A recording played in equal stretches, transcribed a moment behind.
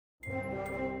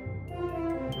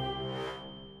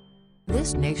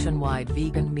This nationwide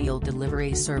vegan meal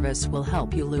delivery service will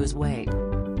help you lose weight.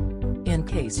 In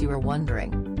case you are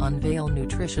wondering, Unveil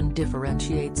Nutrition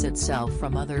differentiates itself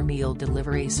from other meal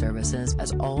delivery services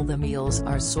as all the meals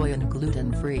are soy and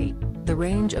gluten-free. The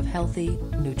range of healthy,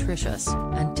 nutritious,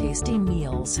 and tasty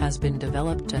meals has been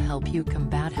developed to help you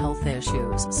combat health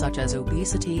issues such as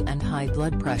obesity and high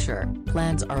blood pressure.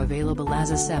 Plans are available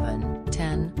as a 7,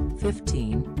 10,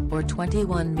 15, or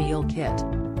 21 meal kit.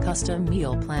 Custom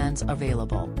meal plans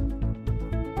available.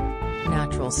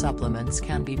 Natural supplements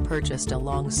can be purchased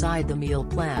alongside the meal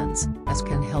plans, as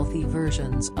can healthy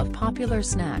versions of popular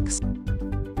snacks.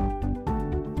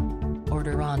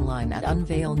 Order online at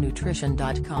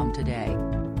unveilnutrition.com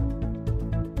today.